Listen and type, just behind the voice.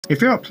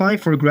If you're applying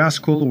for grad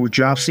school or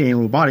jobs in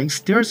robotics,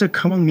 there's a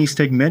common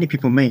mistake many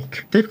people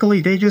make.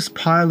 Typically, they just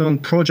pile on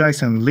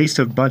projects and list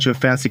a bunch of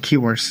fancy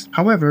keywords.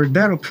 However,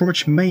 that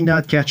approach may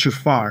not get you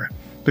far.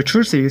 The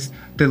truth is,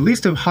 the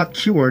list of hot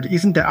keywords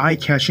isn't that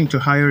eye-catching to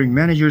hiring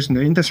managers in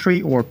the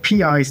industry or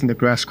PIs in the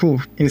grad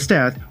school.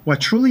 Instead, what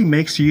truly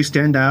makes you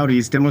stand out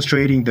is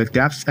demonstrating the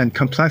depth and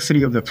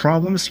complexity of the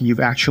problems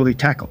you've actually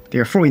tackled.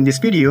 Therefore, in this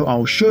video,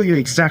 I'll show you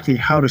exactly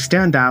how to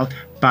stand out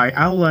by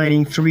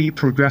outlining 3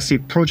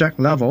 progressive project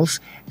levels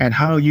and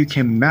how you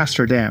can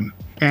master them.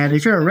 And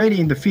if you're already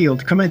in the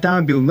field, comment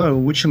down below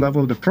which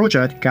level of the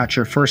project got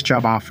your first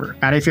job offer.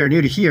 And if you're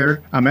new to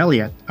here, I'm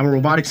Elliot. I'm a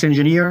robotics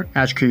engineer,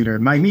 educator.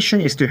 My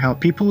mission is to help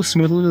people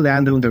smoothly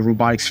land on the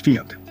robotics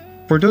field.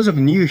 For those of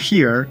you new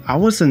here, I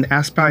was an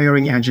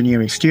aspiring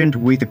engineering student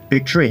with a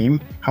big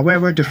dream.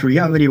 However, the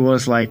reality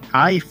was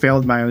I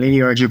failed my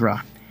linear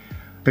algebra,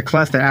 the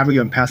class that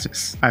everyone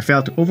passes. I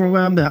felt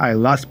overwhelmed. I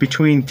lost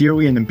between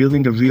theory and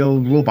building the real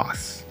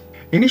robots.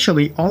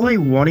 Initially, all I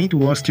wanted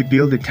was to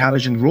build an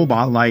intelligent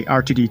robot like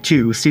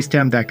R2-D2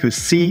 system that could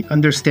see,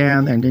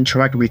 understand, and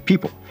interact with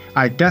people.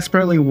 I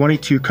desperately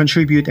wanted to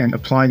contribute and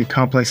apply the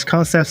complex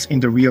concepts in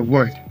the real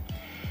world.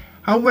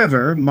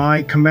 However,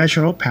 my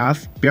conventional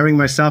path, burying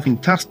myself in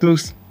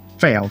textbooks,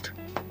 failed.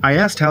 I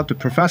asked help to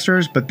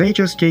professors, but they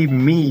just gave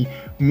me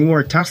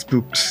more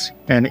textbooks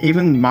and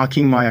even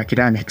mocking my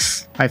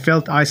academics. I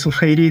felt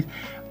isolated,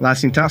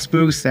 lost in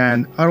textbooks,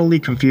 and utterly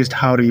confused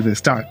how to even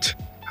start.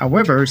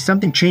 However,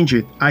 something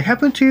changed. I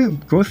happened to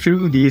go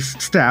through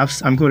these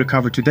steps I'm going to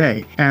cover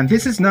today, and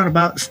this is not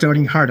about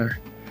studying harder.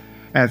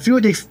 And through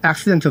these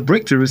accidental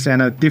breakthroughs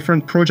and a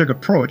different project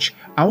approach,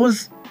 I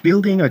was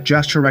building a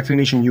gesture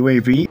recognition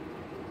UAV.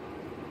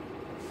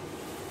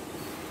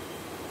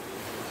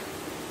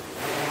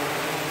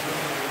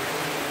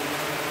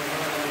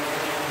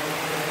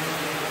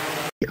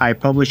 I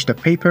published a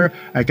paper,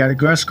 I got a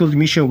grad school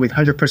admission with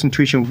 100%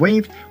 tuition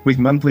waived with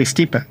monthly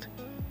stipend.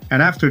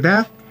 And after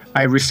that,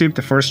 I received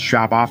the first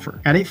job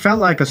offer, and it felt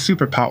like a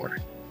superpower.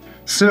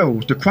 So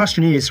the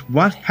question is,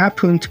 what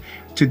happened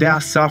to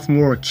that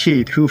sophomore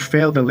kid who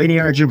failed the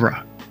linear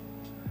algebra?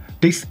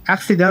 This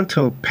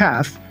accidental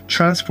path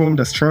transformed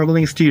a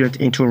struggling student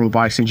into a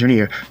robotics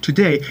engineer.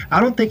 Today, I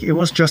don't think it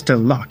was just a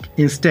luck.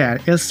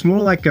 Instead, it's more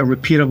like a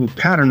repeatable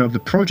pattern of the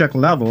project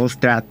levels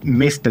that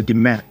missed the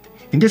demand.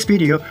 In this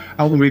video,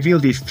 I will reveal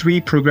these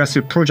 3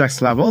 progressive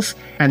projects levels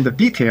and the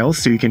details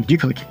so you can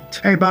duplicate.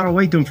 Hey, by the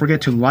way, don't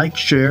forget to like,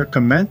 share,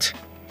 comment,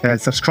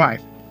 and subscribe.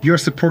 Your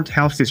support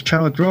helps this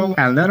channel grow,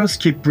 and let us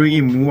keep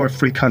bringing more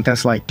free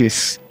contents like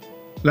this.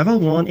 Level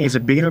 1 is a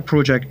beginner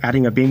project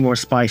adding a bit more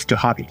spice to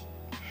hobby.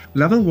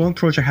 Level 1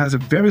 project has a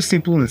very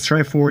simple and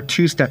straightforward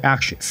 2-step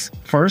actions.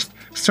 First,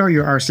 start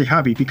your RC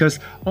hobby because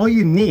all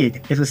you need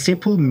is a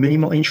simple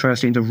minimal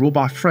interest in the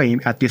robot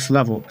frame at this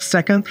level.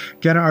 Second,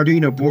 get an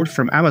Arduino board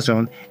from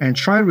Amazon and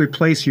try to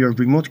replace your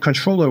remote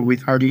controller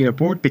with Arduino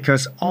board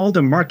because all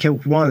the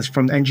market wants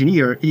from the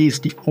engineer is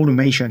the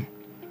automation.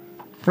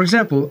 For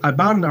example, I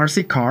bought an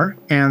RC car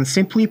and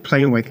simply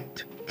playing with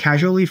it.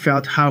 Casually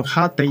felt how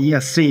hot the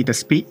ESC,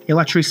 the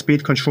electric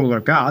speed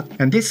controller got,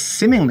 and this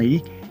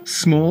seemingly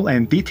small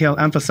and detail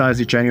emphasize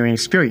the genuine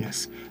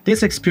experience.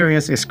 This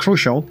experience is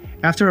crucial.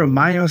 After a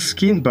minor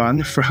skin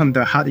burn from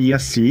the hot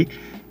ESC,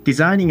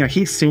 designing a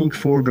heatsink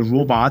for the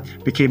robot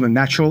became a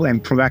natural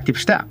and proactive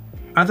step.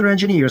 Other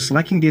engineers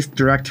lacking this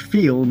direct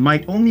feel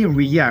might only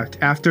react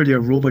after their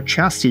robot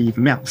chassis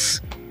melts,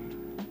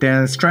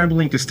 then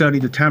scrambling to study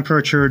the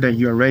temperature that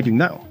you already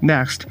know.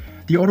 Next,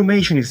 the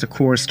automation is the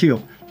core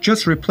skill.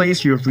 Just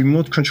replace your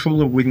remote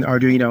controller with an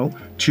Arduino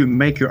to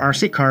make your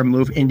RC car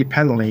move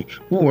independently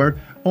or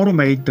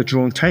automate the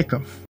drone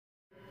takeoff.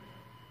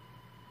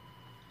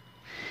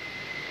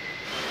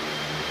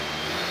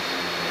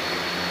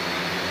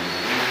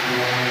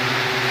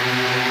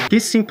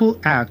 This simple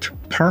act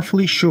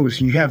powerfully shows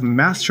you have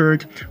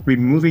mastered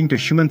removing the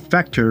human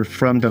factor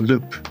from the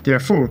loop.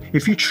 Therefore,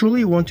 if you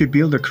truly want to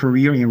build a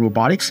career in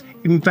robotics,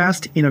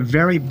 invest in a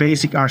very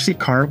basic RC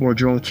car or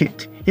drone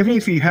kit, even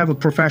if you have a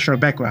professional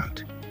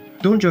background.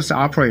 Don't just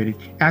operate it,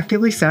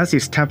 actively sense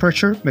its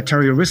temperature,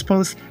 material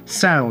response,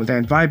 sound,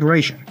 and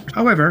vibration.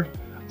 However,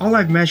 all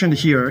I've mentioned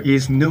here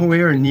is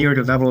nowhere near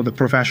the level of the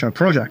professional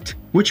project,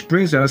 which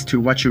brings us to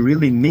what you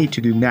really need to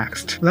do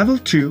next. Level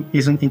 2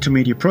 is an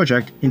intermediate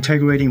project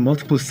integrating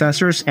multiple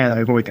sensors and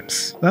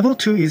algorithms. Level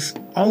 2 is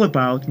all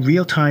about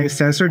real-time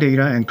sensor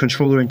data and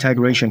controller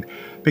integration,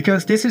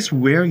 because this is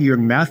where your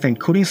math and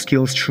coding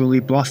skills truly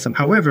blossom.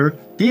 However,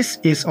 this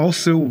is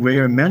also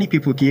where many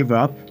people give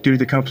up due to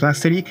the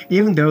complexity,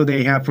 even though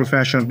they have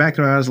professional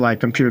backgrounds like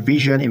computer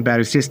vision,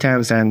 embedded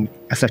systems, and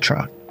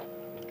etc.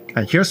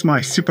 And here's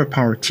my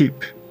superpower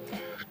tip.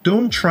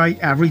 Don't try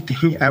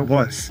everything at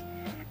once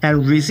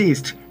and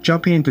resist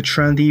jumping into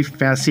trendy,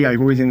 fancy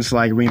algorithms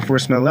like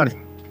reinforcement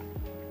learning.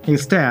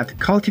 Instead,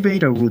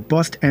 cultivate a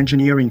robust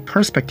engineering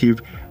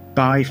perspective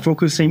by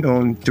focusing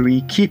on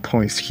 3 key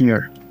points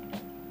here.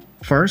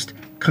 First,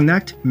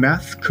 connect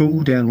math,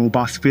 code, and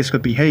robust physical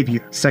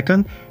behavior.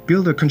 Second,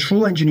 build a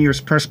control engineer's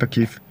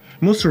perspective.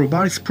 Most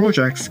robotics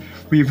projects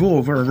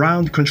revolve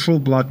around control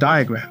block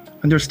diagram.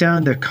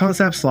 Understand the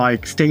concepts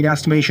like state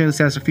estimation,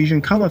 sensor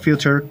fusion, comma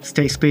filter,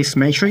 state space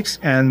matrix,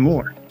 and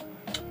more.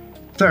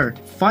 Third,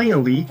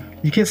 finally,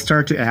 you can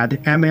start to add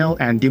ML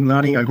and deep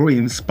learning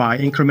algorithms by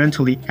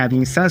incrementally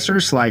adding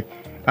sensors like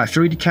a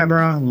 3D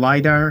camera,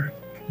 LiDAR,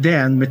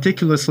 then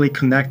meticulously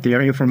connect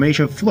their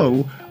information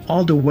flow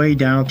all the way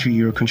down to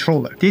your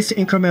controller. This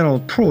incremental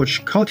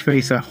approach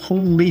cultivates a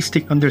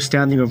holistic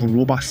understanding of a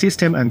robot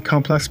system and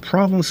complex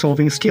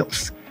problem-solving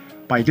skills.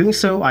 By doing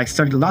so, I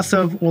studied lots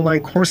of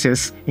online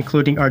courses,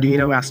 including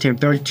Arduino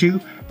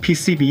STM32,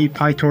 PCB,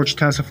 PyTorch,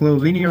 TensorFlow,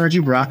 linear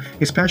algebra,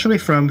 especially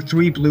from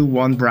 3 Blue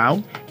 1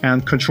 Brown,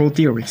 and control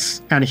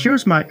theories. And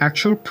here's my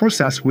actual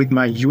process with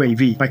my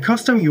UAV. My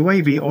custom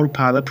UAV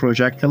autopilot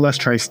project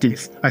illustrates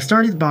this. I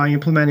started by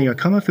implementing a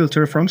comma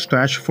filter from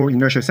scratch for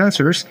inertial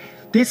sensors.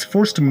 This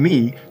forced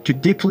me to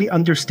deeply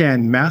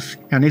understand math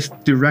and its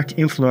direct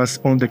influence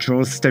on the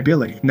drone's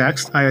stability.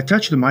 Next, I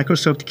attached the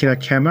Microsoft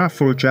Kinect camera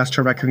for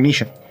gesture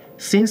recognition.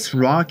 Since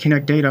raw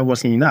Kinect data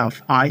wasn't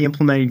enough, I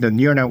implemented the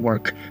neural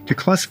network to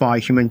classify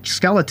human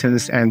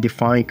skeletons and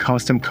define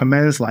custom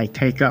commands like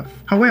takeoff.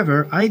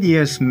 However,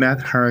 ideas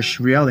met harsh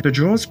reality. The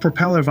drone's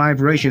propeller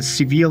vibrations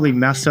severely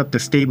messed up the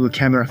stable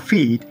camera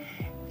feed,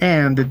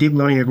 and the deep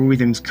learning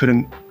algorithms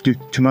couldn't do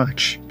too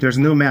much. There's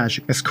no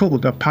magic. It's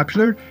called a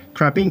popular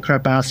crap in,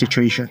 crap out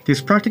situation.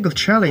 This practical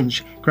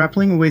challenge,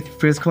 grappling with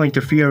physical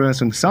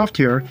interference on the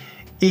software,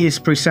 is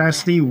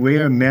precisely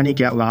where many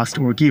get lost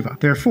or give up.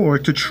 Therefore,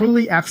 to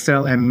truly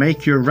excel and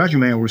make your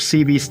resume or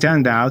CV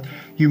stand out,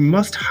 you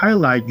must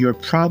highlight your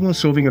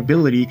problem-solving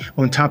ability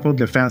on top of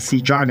the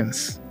fancy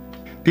jargons.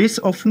 This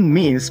often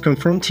means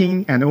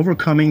confronting and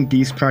overcoming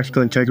these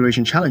practical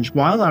integration challenges.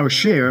 While I'll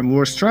share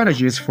more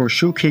strategies for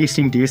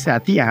showcasing this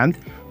at the end,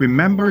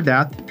 remember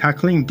that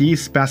tackling these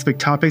specific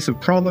topics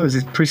of problems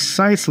is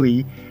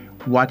precisely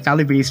what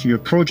elevates your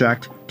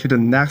project to the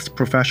next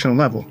professional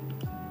level.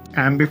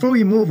 And before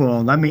we move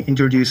on, let me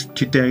introduce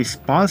today's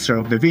sponsor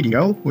of the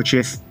video, which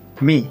is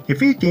me.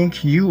 If you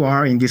think you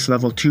are in this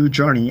level 2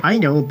 journey, I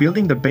know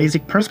building the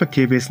basic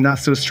perspective is not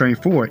so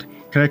straightforward.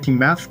 Connecting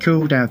math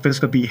code and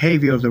physical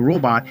behavior of the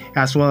robot,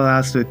 as well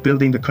as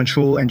building the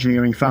control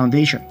engineering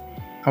foundation.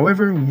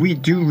 However, we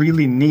do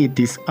really need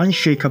this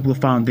unshakable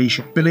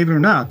foundation. Believe it or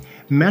not,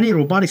 many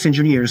robotics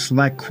engineers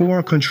lack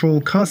core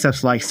control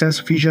concepts like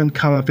sensor fusion,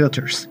 comma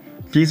filters.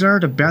 These are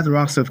the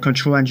bedrocks of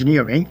control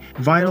engineering,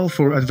 vital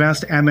for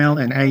advanced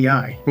ML and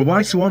AI.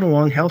 Robotics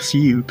 101 helps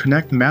you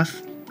connect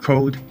math,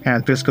 code,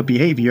 and physical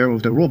behavior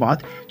of the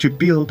robot to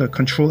build a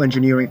control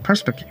engineering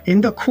perspective.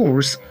 In the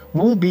course,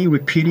 we'll be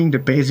repeating the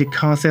basic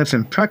concepts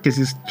and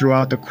practices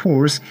throughout the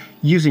course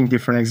using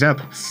different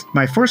examples.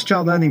 My first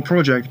job landing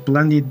project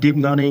blended deep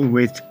learning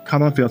with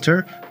comma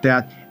filter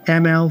that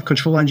ML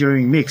control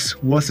engineering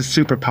mix was a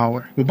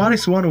superpower.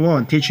 Robotics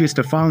 101 teaches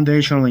the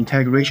foundational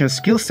integration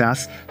skill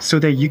sets so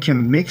that you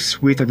can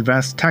mix with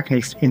advanced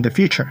techniques in the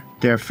future.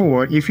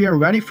 Therefore, if you are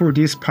ready for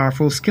this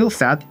powerful skill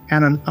set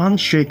and an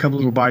unshakable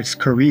robotics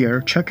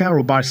career, check out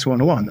Robotics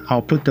 101. I'll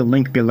put the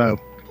link below.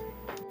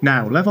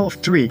 Now, level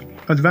 3.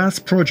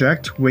 Advanced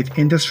project with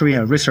industry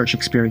and research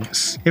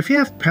experience. If you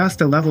have passed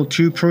the level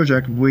 2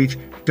 project with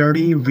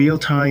 30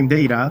 real-time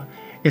data,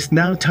 it's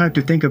now time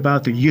to think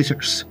about the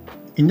users.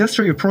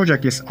 Industrial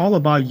project is all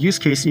about use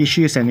case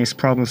issues and its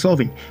problem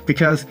solving.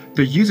 Because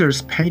the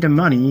users pay the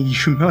money,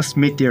 you must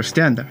meet their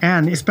standard.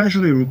 And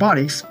especially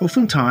robotics,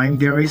 oftentimes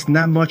there is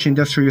not much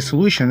industrial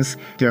solutions,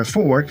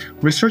 therefore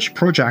research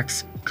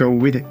projects go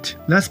with it.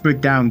 Let's break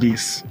down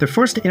this. The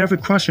first interview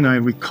question I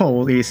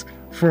recall is,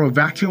 for a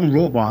vacuum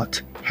robot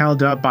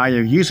held up by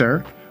a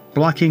user,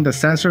 blocking the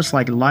sensors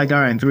like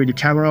LiDAR and 3D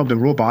camera of the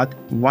robot,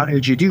 what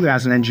would you do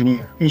as an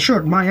engineer? In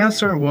short, my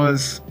answer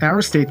was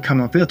error state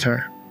comma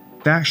filter.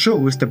 That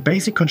shows the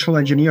basic control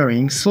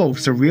engineering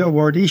solves the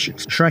real-world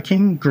issues,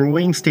 tracking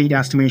growing state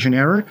estimation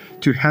error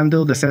to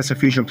handle the sensor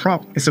fusion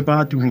problem. It's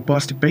about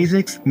robust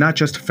basics, not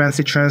just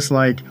fancy trends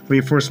like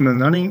reinforcement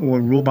learning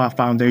or robot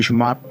foundation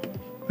model.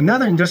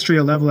 Another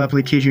industrial level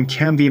application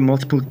can be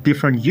multiple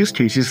different use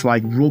cases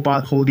like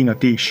robot holding a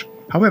dish.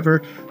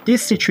 However,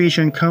 this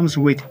situation comes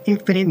with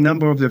infinite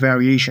number of the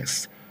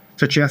variations,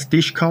 such as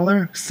dish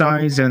color,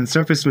 size, and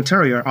surface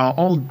material are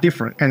all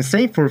different, and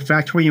same for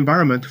factory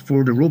environment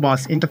for the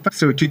robot's interface.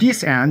 So to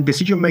this end,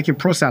 decision-making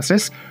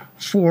processes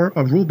for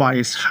a robot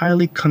is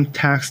highly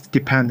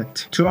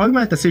context-dependent. To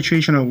augment the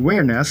situational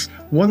awareness,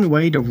 one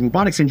way the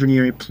robotics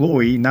engineer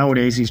employ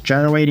nowadays is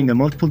generating the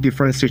multiple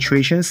different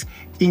situations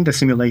in the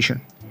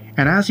simulation.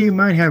 And as you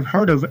might have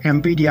heard of,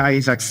 NVIDIA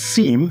Isaac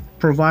Sim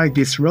provide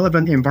these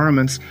relevant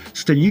environments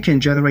so that you can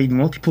generate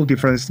multiple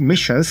different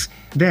missions.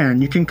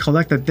 Then you can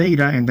collect the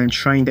data and then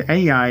train the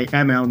AI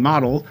ML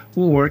model,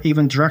 or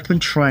even directly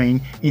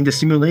train in the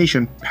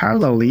simulation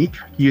parallelly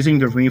using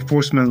the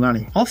reinforcement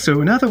learning.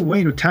 Also, another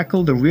way to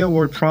tackle the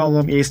real-world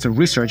problem is the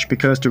research,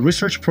 because the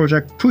research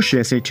project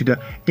pushes it to the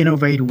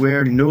innovate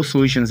where no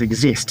solutions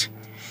exist.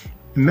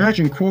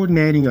 Imagine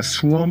coordinating a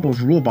swarm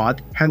of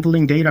robots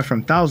handling data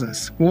from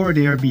thousands, or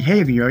their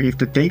behavior if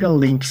the data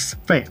links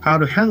fail. How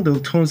to handle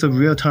tons of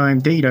real-time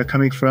data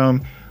coming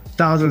from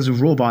thousands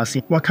of robots.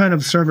 What kind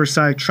of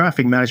server-side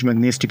traffic management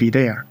needs to be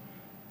there?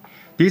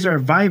 These are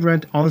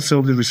vibrant,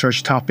 unsolved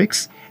research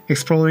topics,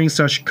 exploring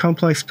such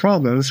complex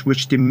problems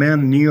which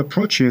demand new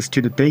approaches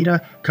to the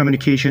data,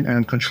 communication,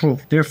 and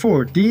control.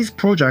 Therefore, these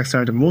projects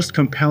are the most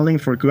compelling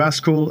for grad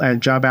school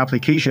and job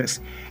applications,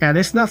 and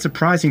it's not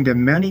surprising that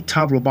many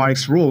top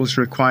robotics roles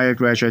require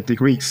graduate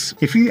degrees.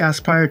 If you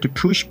aspire to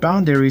push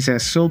boundaries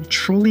and solve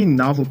truly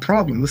novel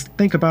problems,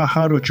 think about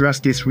how to address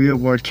these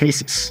real-world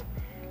cases.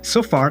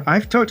 So far,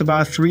 I've talked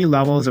about 3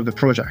 levels of the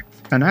project,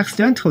 and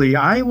accidentally,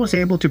 I was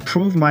able to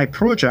prove my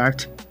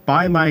project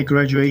by my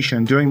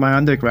graduation during my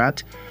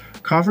undergrad,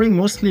 covering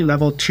mostly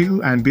level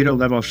 2 and below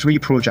level 3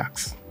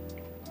 projects.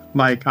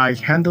 Like I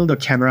handled the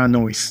camera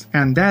noise,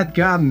 and that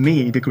got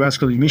me the grad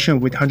school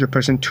admission with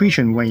 100%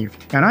 tuition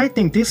waived. And I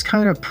think this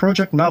kind of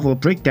project level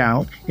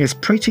breakdown is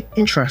pretty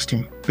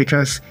interesting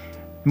because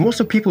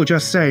most of people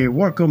just say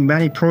work on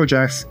many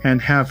projects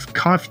and have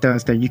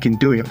confidence that you can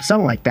do it,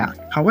 something like that.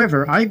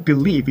 However, I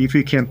believe if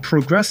you can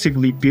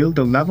progressively build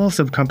the levels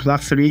of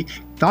complexity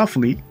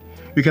thoughtfully,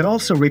 you can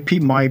also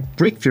repeat my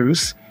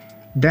breakthroughs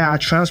that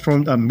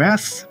transformed a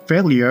math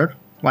failure,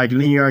 like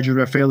linear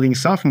algebra failing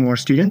sophomore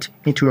student,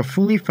 into a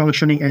fully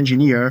functioning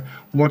engineer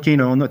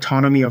working on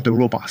autonomy of the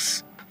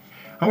robots.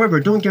 However,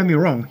 don't get me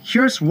wrong,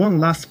 here's one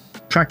last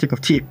practical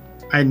tip.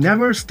 I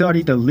never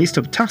studied the list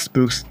of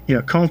textbooks in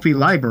a comfy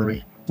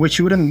library, which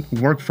wouldn't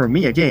work for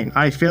me again.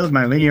 I failed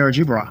my linear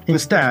algebra.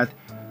 Instead,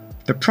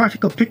 the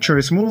practical picture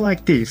is more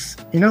like this.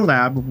 In a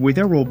lab with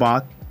a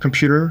robot,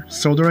 computer,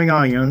 soldering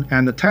iron,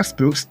 and the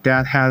textbooks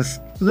that has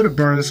little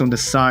burns on the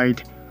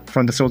side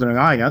from the soldering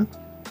iron,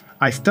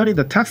 I studied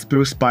the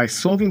textbooks by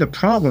solving the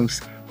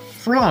problems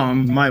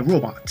from my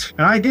robot.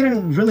 And I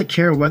didn't really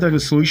care whether the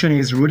solution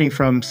is rooting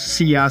from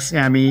CS,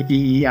 ME,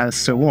 EE, and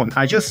so on.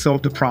 I just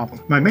solved the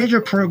problem. My major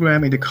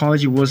program in the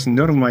college was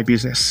none of my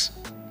business.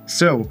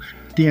 So,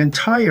 the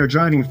entire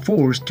driving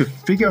force to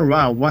figure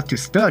out what to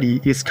study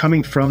is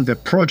coming from the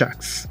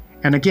projects.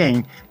 And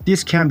again,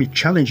 this can be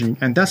challenging,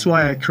 and that's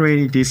why I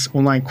created this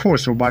online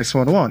course, Robotics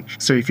 101.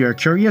 So if you're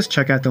curious,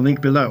 check out the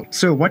link below.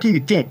 So what do you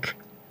think?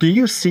 Do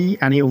you see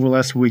any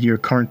overlaps with your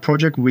current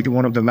project with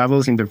one of the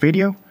levels in the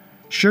video?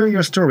 Share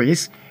your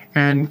stories,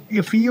 and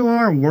if you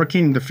are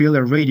working in the field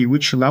already,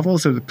 which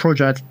levels of the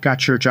project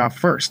got your job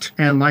first?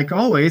 And like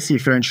always,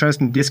 if you're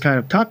interested in this kind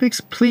of topics,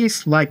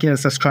 please like and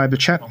subscribe to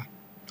the channel.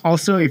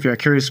 Also, if you're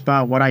curious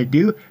about what I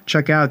do,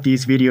 check out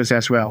these videos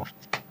as well.